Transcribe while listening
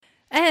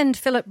And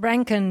Philip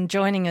Branken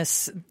joining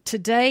us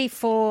today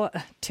for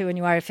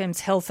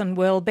 2NURFM's Health and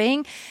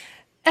Wellbeing.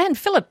 And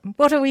Philip,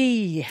 what are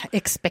we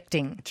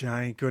expecting?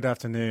 Jane, good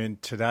afternoon.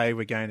 Today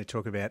we're going to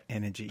talk about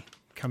energy.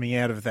 Coming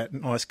out of that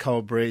nice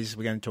cold breeze,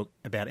 we're going to talk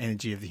about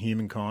energy of the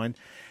humankind,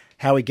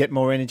 how we get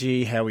more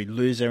energy, how we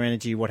lose our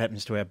energy, what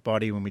happens to our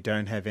body when we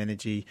don't have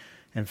energy.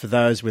 And for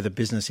those with a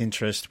business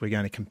interest, we're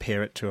going to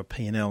compare it to a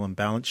P&L and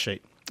balance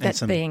sheet.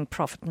 That being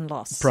profit and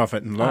loss.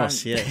 Profit and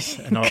loss, yes.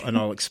 And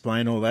I'll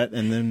explain all that.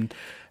 And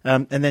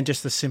then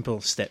just the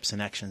simple steps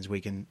and actions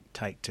we can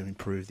take to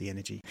improve the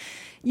energy.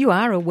 You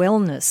are a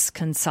wellness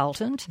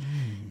consultant.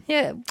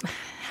 Yeah.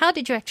 How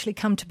did you actually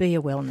come to be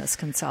a wellness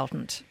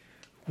consultant?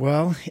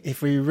 Well,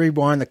 if we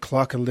rewind the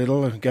clock a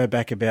little and go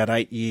back about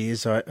 8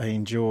 years, I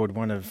endured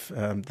one of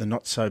the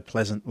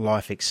not-so-pleasant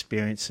life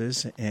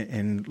experiences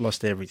and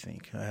lost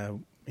everything.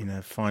 In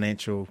a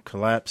financial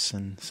collapse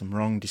and some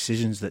wrong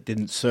decisions that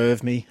didn't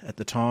serve me at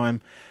the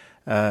time.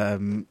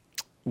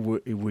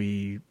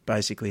 We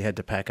basically had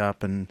to pack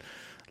up and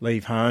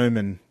leave home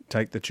and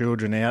take the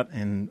children out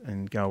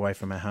and go away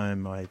from our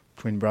home. My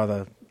twin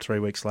brother, 3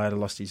 weeks later,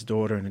 lost his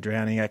daughter in a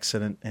drowning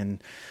accident,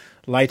 and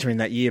later in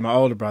that year, my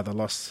older brother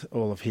lost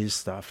all of his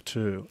stuff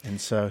too.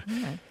 And so,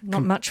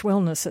 not much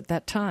wellness at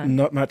that time.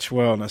 Not much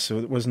wellness.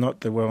 It was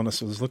not the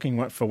wellness. I was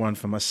looking for one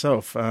for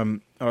myself. I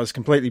was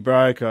completely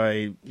broke.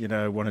 I,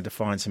 wanted to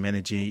find some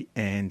energy,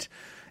 and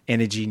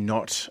energy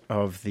not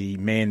of the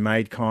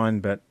man-made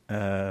kind, but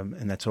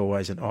and that's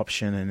always an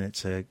option, and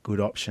it's a good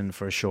option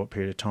for a short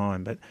period of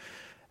time. But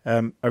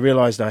I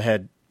realised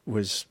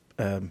was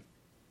in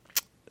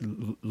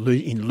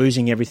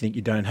losing everything.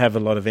 You don't have a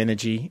lot of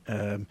energy.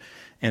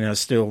 And I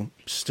was still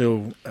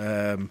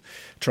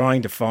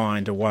trying to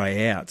find a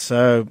way out.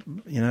 So,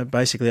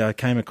 basically I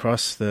came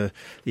across the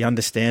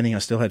understanding. I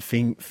still had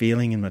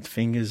feeling in my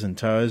fingers and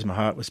toes. My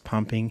heart was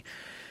pumping.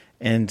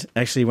 And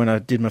actually when I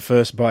did my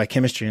first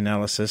biochemistry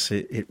analysis,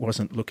 it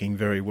wasn't looking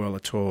very well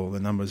at all. The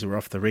numbers were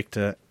off the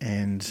Richter,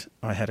 and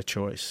I had a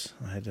choice.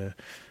 I had to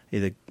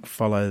either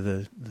follow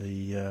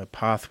the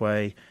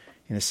pathway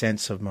in a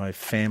sense of my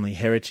family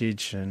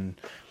heritage,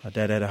 and my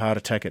dad had a heart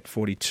attack at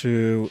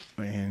 42,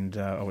 and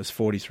I was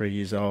 43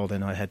 years old,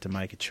 and I had to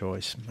make a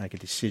choice, make a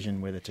decision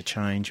whether to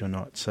change or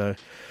not. So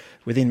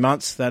within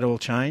months that all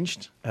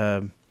changed.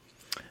 The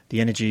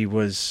energy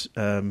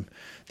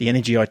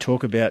I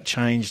talk about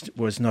changed,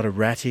 was not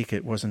erratic,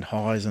 it wasn't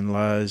highs and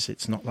lows,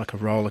 it's not like a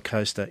roller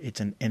coaster, it's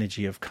an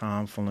energy of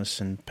calmfulness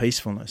and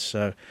peacefulness.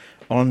 So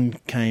on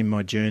came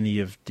my journey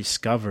of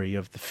discovery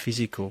of the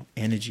physical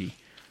energy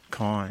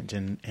kind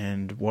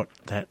and what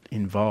that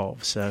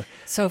involves.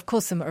 So of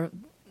course,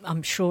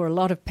 I'm sure a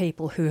lot of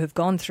people who have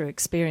gone through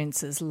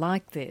experiences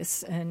like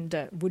this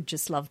and would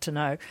just love to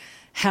know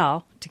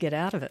how to get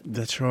out of it.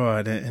 That's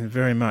right, and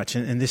very much.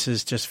 And this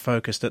is just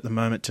focused at the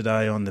moment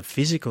today on the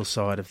physical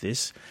side of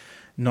this,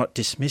 not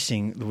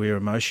dismissing that we're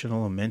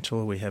emotional or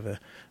mental, we have a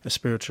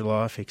spiritual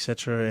life,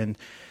 etc. And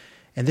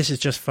this is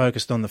just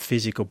focused on the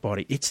physical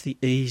body. It's the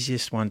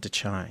easiest one to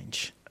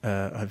change.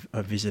 I've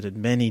visited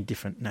many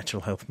different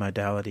natural health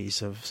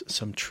modalities of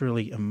some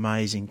truly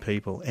amazing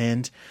people,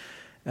 and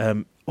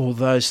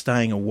although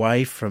staying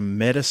away from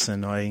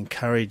medicine, I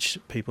encourage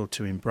people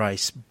to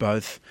embrace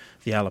both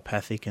the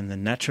allopathic and the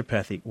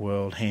naturopathic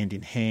world hand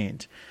in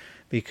hand,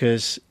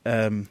 because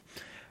I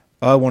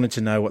wanted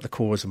to know what the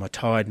cause of my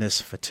tiredness,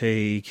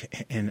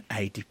 fatigue, and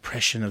a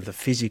depression of the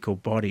physical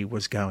body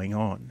was going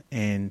on,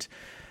 and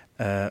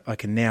I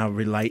can now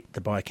relate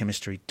the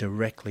biochemistry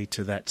directly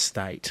to that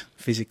state,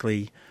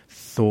 physically,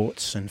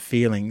 thoughts and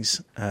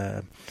feelings,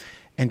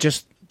 and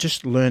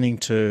just learning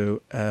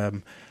to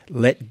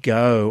let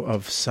go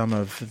of some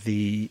of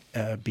the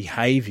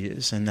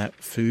behaviours, and that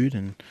food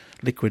and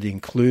liquid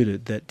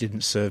included, that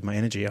didn't serve my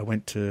energy. I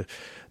went to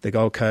the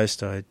Gold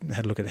Coast, I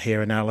had a look at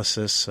hair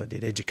analysis, I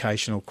did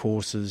educational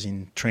courses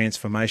in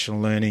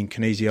transformational learning,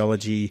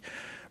 kinesiology,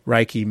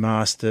 Reiki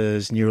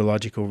masters,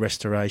 neurological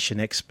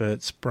restoration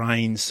experts,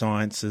 brain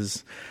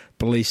sciences,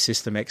 belief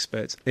system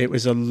experts. It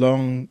was a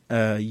long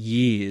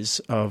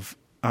years of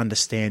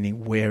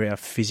understanding where our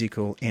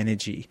physical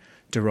energy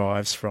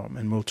derives from,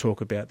 and we'll talk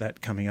about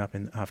that coming up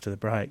after the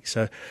break.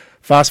 So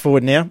fast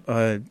forward now,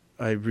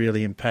 I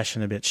really am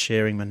passionate about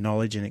sharing my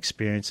knowledge and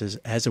experiences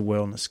as a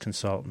wellness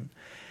consultant,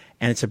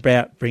 and it's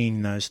about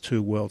bringing those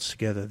two worlds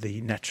together,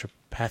 the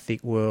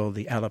naturopathic world,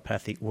 the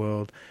allopathic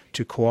world,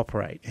 to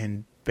cooperate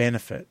and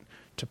benefit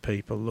to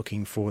people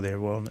looking for their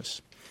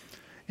wellness.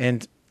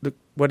 And look,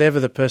 whatever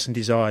the person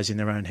desires in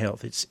their own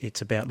health,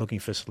 it's about looking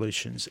for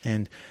solutions.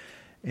 And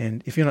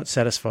if you're not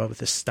satisfied with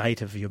the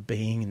state of your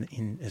being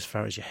in as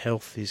far as your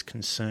health is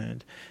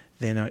concerned,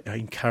 then I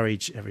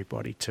encourage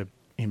everybody to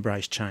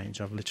embrace change.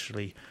 I've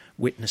literally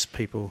witnessed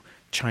people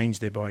change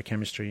their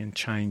biochemistry and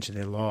change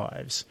their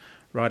lives,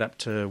 right up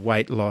to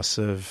weight loss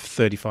of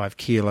 35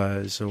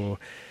 kilos, or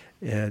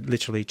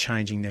literally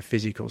changing their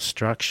physical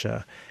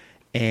structure.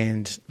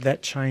 And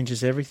that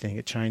changes everything.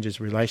 It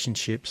changes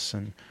relationships,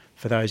 and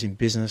for those in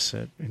business,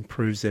 it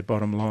improves their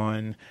bottom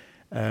line.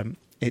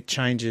 It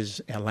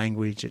changes our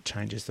language. It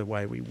changes the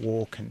way we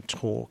walk and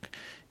talk.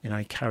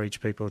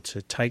 encourage people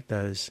to take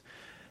those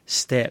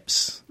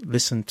steps,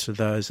 listen to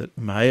those that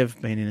may have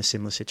been in a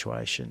similar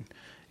situation,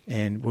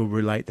 and we'll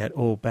relate that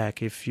all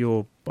back. If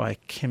your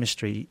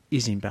biochemistry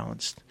is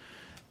imbalanced,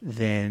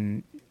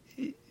 then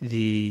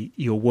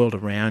your world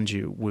around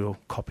you will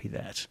copy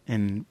that.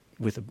 And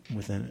with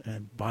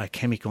a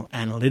biochemical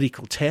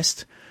analytical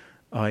test,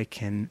 I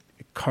can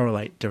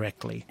correlate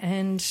directly.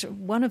 And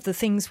one of the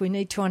things we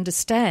need to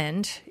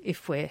understand,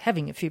 if we're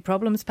having a few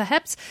problems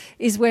perhaps,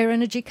 is where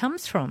energy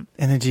comes from.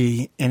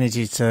 Energy.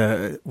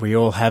 We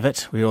all have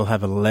it. We all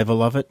have a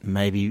level of it.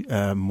 Maybe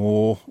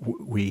more.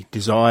 We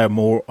desire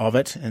more of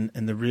it. And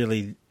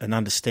an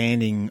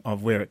understanding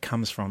of where it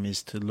comes from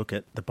is to look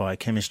at the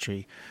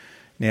biochemistry.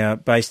 Now,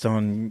 based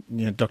on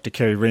Dr.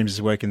 Kerry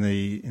Reams' work in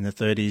the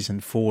 30s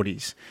and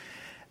 40s,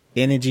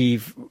 energy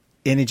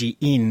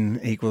in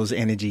equals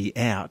energy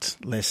out,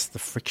 less the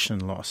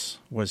friction loss,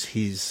 was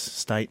his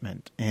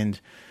statement.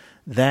 And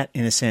that,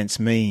 in a sense,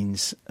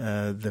 means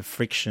the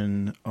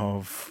friction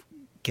of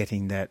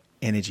getting that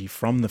energy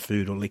from the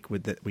food or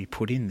liquid that we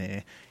put in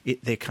there,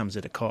 there comes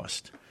at a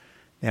cost.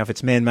 Now, if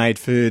it's man-made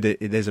food,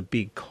 there's a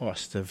big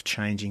cost of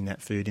changing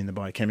that food in the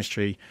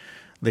biochemistry,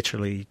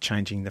 literally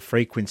changing the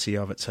frequency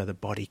of it so the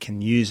body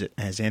can use it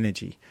as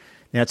energy.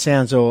 Now, it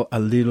sounds all a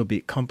little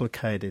bit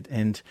complicated,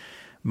 and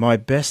my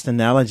best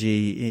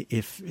analogy,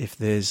 if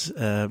there's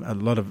a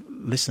lot of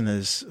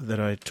listeners that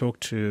I talk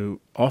to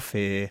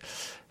off-air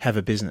have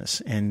a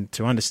business, and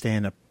to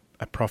understand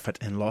a profit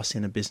and loss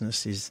in a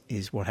business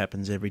is what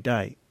happens every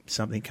day.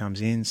 Something comes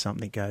in,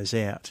 something goes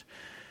out.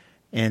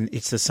 And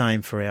it's the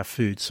same for our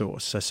food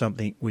source. So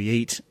something we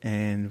eat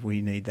and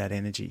we need that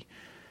energy.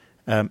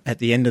 At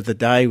the end of the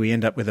day, we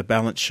end up with a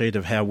balance sheet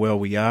of how well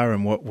we are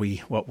and what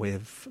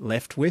we've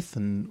left with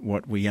and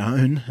what we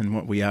own and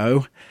what we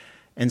owe.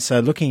 And so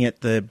looking at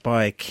the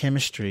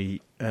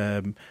biochemistry,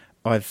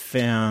 I've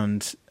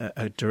found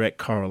a direct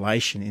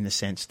correlation, in a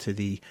sense, to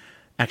the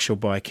actual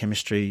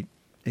biochemistry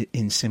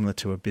in similar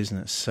to a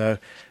business. So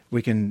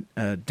we can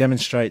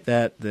demonstrate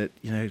that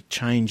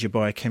change your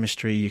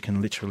biochemistry, you can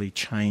literally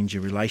change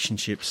your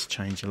relationships,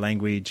 change your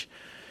language,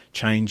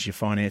 change your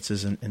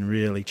finances, and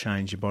really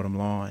change your bottom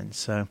line.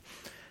 So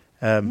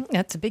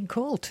that's a big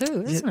call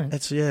too, isn't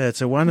it?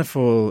 It's a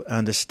wonderful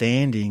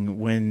understanding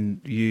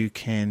when you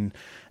can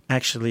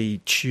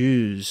actually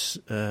choose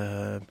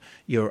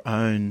your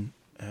own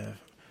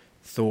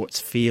thoughts,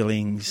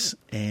 feelings,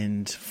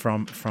 and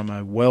from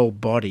a well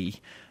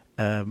body,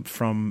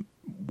 from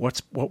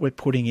what we're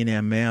putting in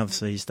our mouths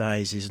these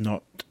days is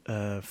not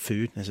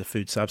food. There's a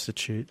food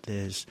substitute.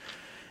 There's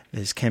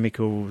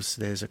chemicals.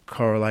 There's a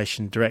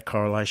direct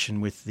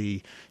correlation with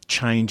the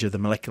change of the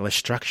molecular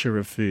structure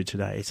of food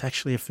today. It's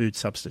actually a food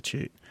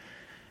substitute.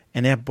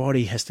 And our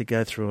body has to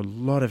go through a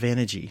lot of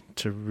energy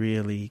to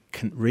really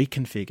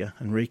reconfigure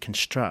and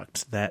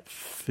reconstruct that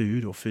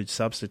food or food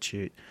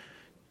substitute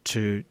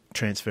to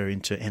transfer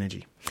into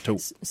energy.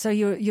 So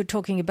you're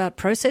talking about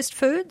processed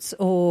foods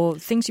or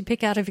things you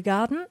pick out of your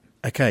garden?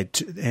 Okay,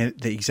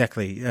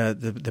 exactly.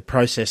 The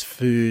processed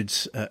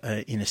foods,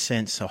 in a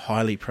sense, or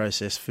highly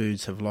processed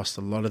foods, have lost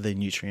a lot of their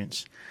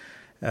nutrients.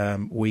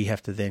 We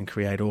have to then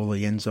create all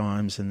the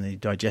enzymes and the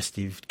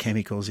digestive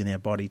chemicals in our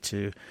body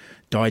to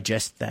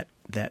digest that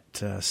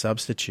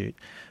substitute.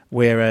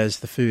 Whereas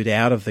the food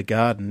out of the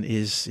garden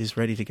is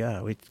ready to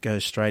go. It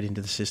goes straight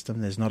into the system.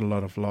 There's not a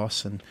lot of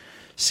loss. And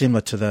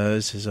similar to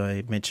those, as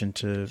I mentioned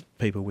to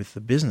people with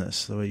the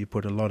business, where you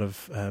put a lot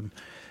of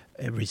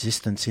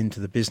resistance into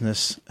the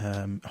business,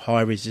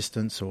 high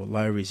resistance or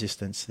low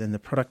resistance, then the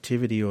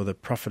productivity or the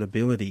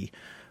profitability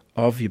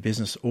of your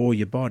business or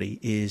your body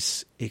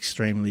is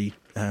extremely,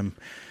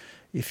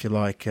 if you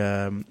like,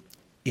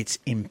 it's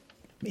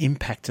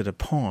impacted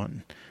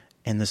upon,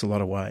 and there's a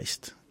lot of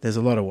waste.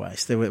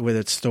 Whether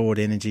it's stored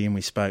energy, and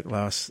we spoke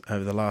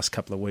over the last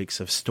couple of weeks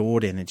of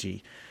stored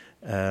energy,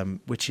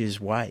 which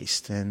is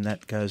waste, and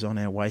that goes on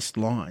our waste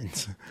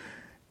lines.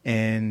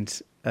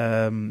 And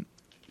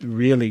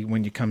really,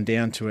 when you come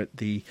down to it,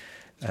 the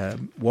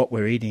what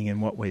we're eating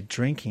and what we're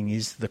drinking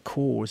is the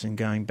cause, and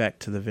going back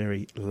to the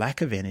very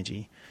lack of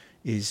energy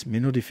is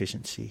mineral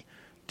deficiency,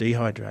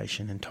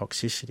 dehydration and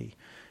toxicity.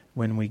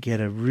 When we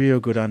get a real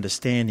good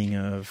understanding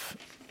of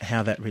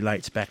how that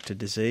relates back to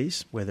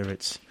disease, whether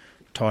it's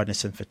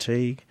tiredness and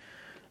fatigue,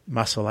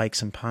 muscle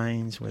aches and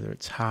pains, whether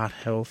it's heart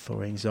health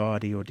or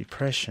anxiety or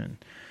depression,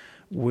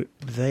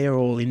 they are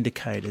all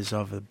indicators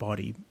of the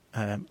body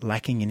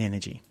lacking in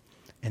energy.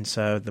 And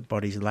so the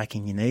body's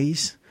lacking in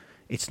ease,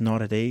 it's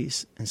not at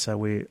ease, and so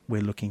we're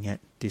looking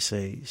at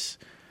dis-ease.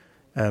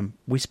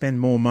 We spend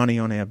more money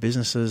on our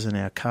businesses and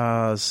our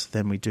cars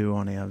than we do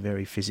on our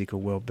very physical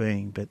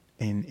well-being, but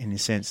in a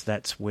sense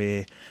that's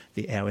where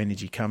our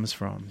energy comes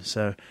from.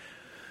 So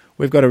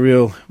we've got a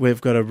real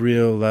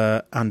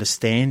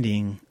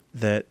understanding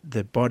that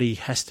the body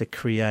has to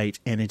create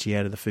energy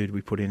out of the food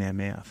we put in our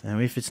mouth. Now,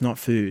 if it's not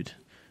food,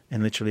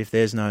 and literally if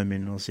there's no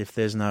minerals, if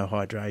there's no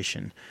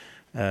hydration,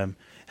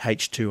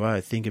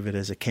 H2O, think of it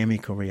as a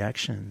chemical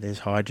reaction. There's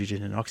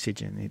hydrogen and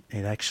oxygen.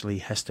 It actually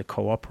has to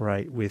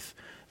cooperate with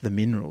the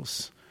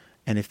minerals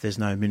And if there's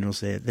no minerals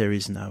there, there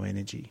is no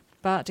energy.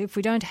 But if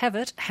we don't have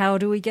it, how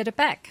do we get it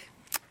back?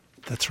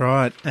 That's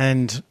right.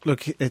 And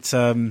look, it's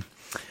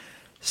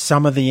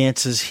some of the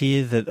answers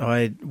here that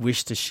I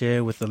wish to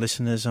share with the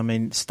listeners. I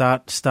mean,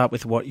 start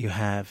with what you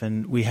have.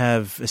 And we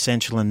have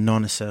essential and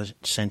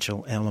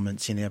non-essential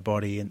elements in our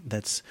body, and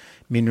that's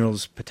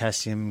minerals,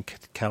 potassium,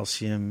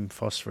 calcium,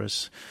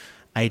 phosphorus,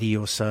 80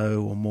 or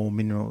so or more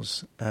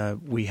minerals.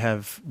 We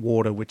have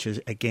water, which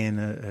is,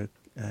 again,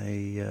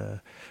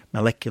 a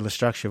molecular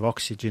structure of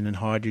oxygen and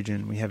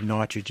hydrogen. We have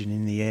nitrogen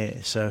in the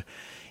air. So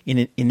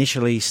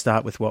initially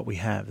start with what we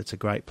have. It's a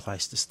great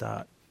place to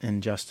start.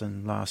 And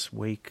Justin last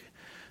week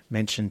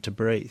mentioned to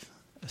breathe.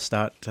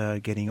 Start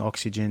getting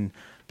oxygen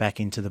back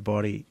into the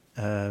body.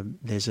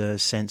 There's a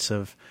sense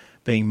of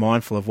being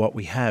mindful of what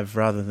we have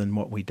rather than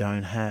what we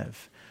don't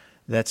have.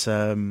 That's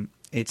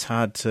it's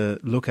hard to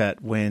look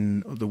at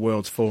when the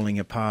world's falling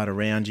apart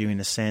around you,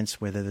 in a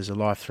sense, whether there's a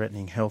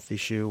life-threatening health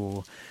issue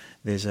or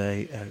there's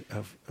a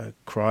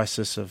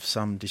crisis of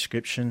some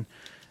description.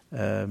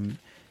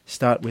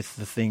 Start with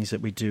the things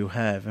that we do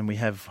have, and we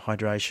have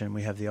hydration.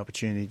 We have the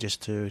opportunity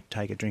just to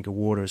take a drink of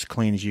water as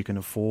clean as you can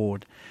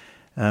afford.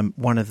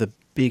 One of the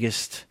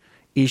biggest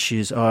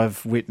issues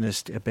I've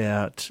witnessed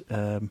about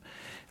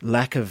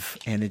lack of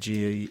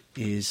energy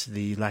is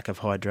the lack of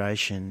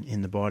hydration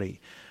in the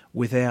body.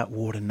 Without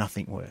water,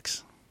 nothing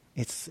works.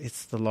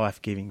 It's the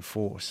life-giving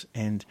force.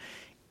 And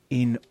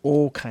in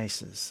all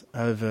cases,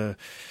 over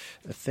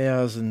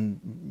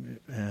 1,000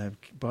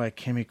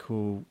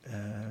 biochemical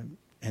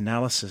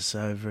analysis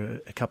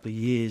over a couple of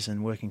years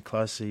and working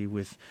closely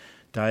with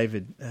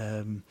David,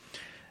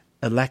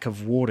 a lack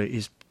of water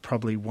is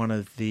probably one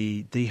of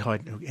the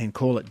and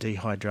call it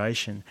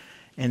dehydration.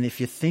 And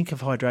if you think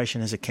of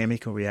hydration as a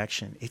chemical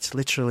reaction, it's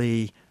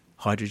literally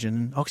hydrogen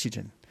and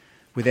oxygen.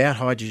 Without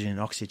hydrogen and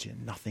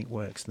oxygen, nothing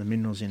works. The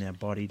minerals in our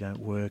body don't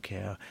work.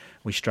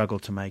 We struggle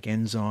to make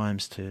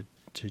enzymes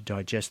to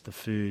digest the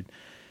food.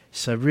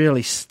 So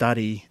really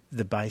study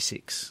the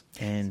basics.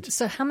 And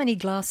so how many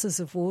glasses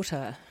of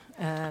water?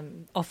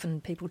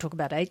 Often people talk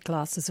about 8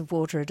 glasses of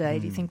water a day.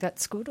 Do you think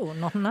that's good or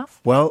not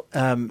enough? Well,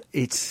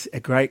 it's a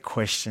great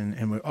question,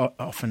 and we're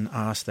often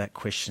asked that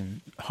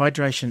question.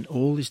 Hydration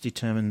all is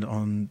determined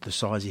on the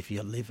size of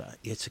your liver.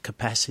 It's a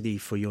capacity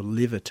for your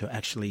liver to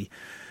actually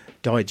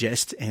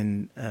digest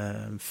and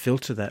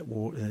filter that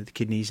water, the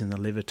kidneys and the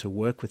liver to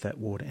work with that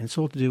water. And it's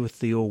all to do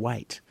with your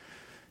weight.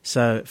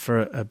 So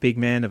for a big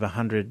man of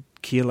 100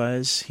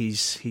 kilos, he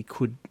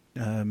could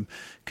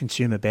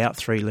consume about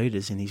 3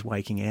 litres in his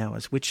waking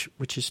hours, which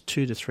is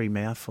 2 to 3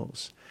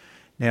 mouthfuls.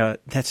 Now,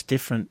 that's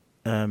different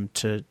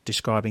to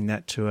describing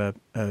that to a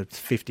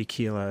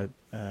 50-kilo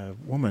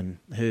woman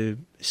who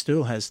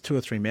still has 2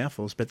 or 3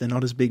 mouthfuls, but they're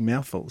not as big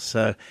mouthfuls.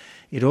 So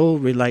it all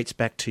relates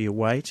back to your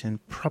weight,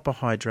 and proper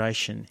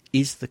hydration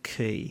is the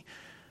key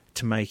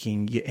to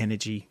getting your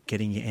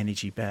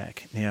energy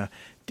back. Now,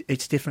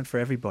 it's different for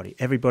everybody.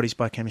 Everybody's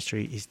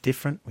biochemistry is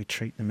different. We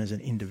treat them as an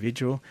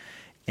individual,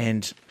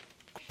 and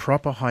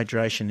proper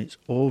hydration is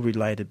all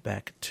related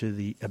back to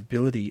the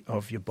ability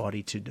of your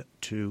body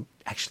to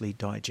actually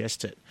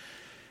digest it.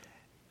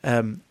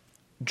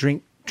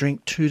 Drink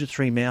 2 to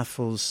 3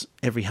 mouthfuls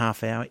every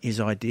half hour is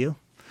ideal.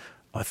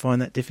 I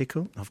find that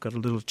difficult. I've got a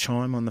little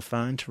chime on the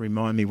phone to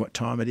remind me what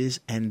time it is,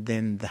 and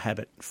then the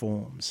habit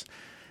forms.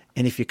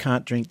 And if you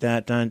can't drink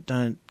that, don't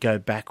go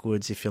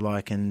backwards, if you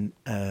like, and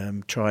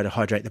try to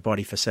hydrate the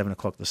body for 7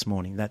 o'clock this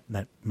morning.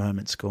 That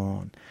moment's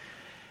gone.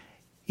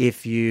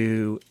 If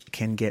you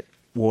can get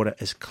water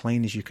as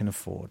clean as you can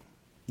afford.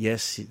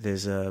 Yes,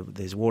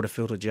 there's water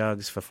filter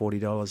jugs for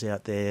 $40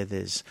 out there.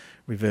 There's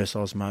reverse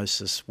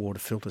osmosis water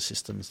filter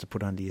systems to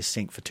put under your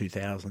sink for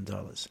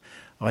 $2,000.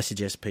 I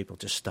suggest people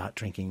just start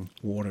drinking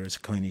water as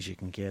clean as you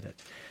can get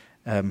it.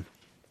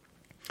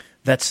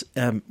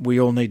 We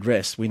all need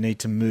rest. We need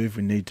to move.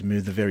 We need to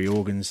move the very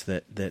organs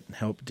that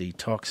help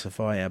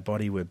detoxify our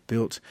body. We're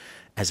built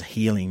as a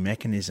healing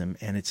mechanism,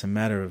 and it's a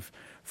matter of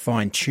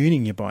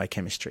fine-tuning your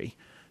biochemistry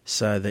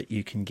so that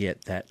you can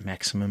get that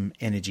maximum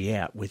energy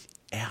out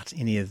without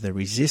any of the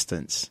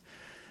resistance.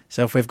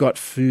 So if we've got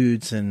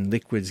foods and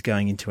liquids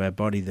going into our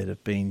body that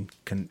have been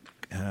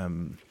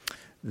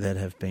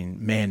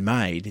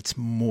man-made, it's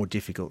more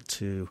difficult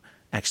to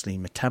actually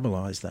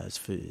metabolize those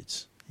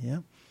foods. Yeah.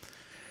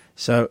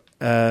 So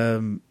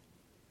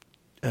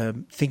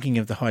thinking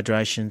of the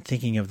hydration,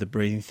 thinking of the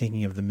breathing,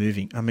 thinking of the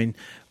moving. I mean,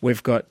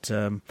 we've got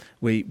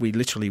we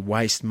literally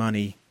waste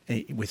money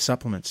with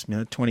supplements.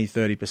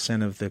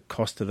 20-30% of the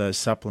cost of those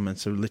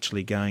supplements are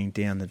literally going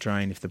down the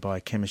drain if the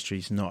biochemistry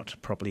is not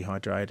properly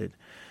hydrated.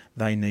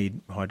 They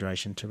need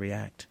hydration to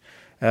react.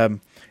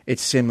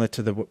 It's similar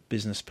to the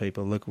business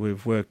people. Look,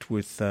 we've worked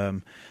with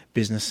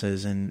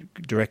businesses and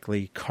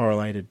directly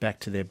correlated back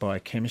to their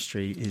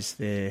biochemistry is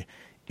their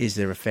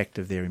effect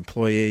of their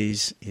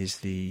employees, is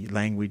the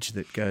language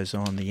that goes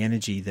on, the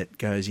energy that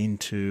goes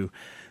into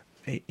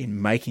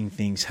in making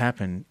things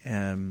happen.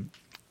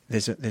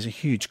 There's a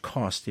huge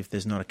cost if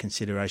there's not a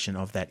consideration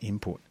of that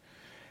input.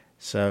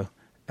 So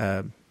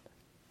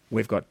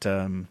we've got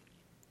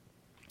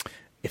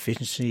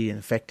efficiency and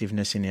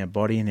effectiveness in our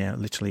body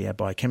and literally our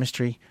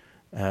biochemistry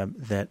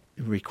that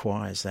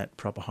requires that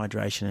proper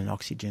hydration and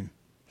oxygen.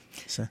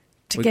 So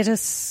to get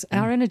us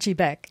our energy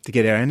back. To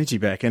get our energy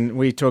back. And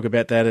we talk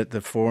about that at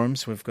the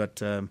forums. We've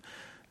got, as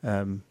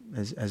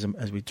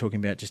we're talking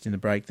about just in the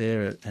break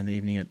there, an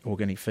evening at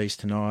Organic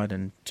Feast tonight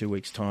and 2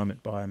 weeks' time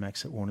at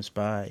Biomax at Warners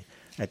Bay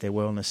at their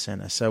wellness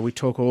centre. So we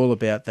talk all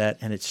about that,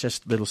 and it's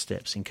just little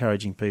steps,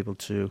 encouraging people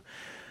to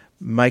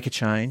make a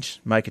change,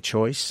 make a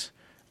choice.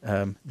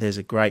 There's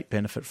a great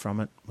benefit from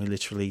it. We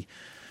literally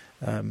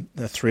are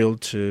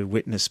thrilled to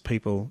witness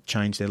people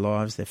change their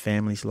lives, their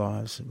families'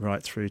 lives,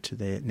 right through to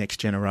their next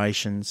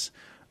generations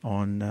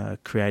on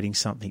creating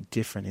something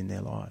different in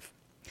their life.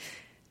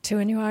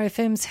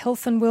 2NURFM's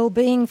Health and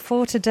Wellbeing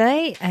for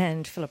today,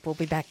 and Philip will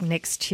be back next Tuesday.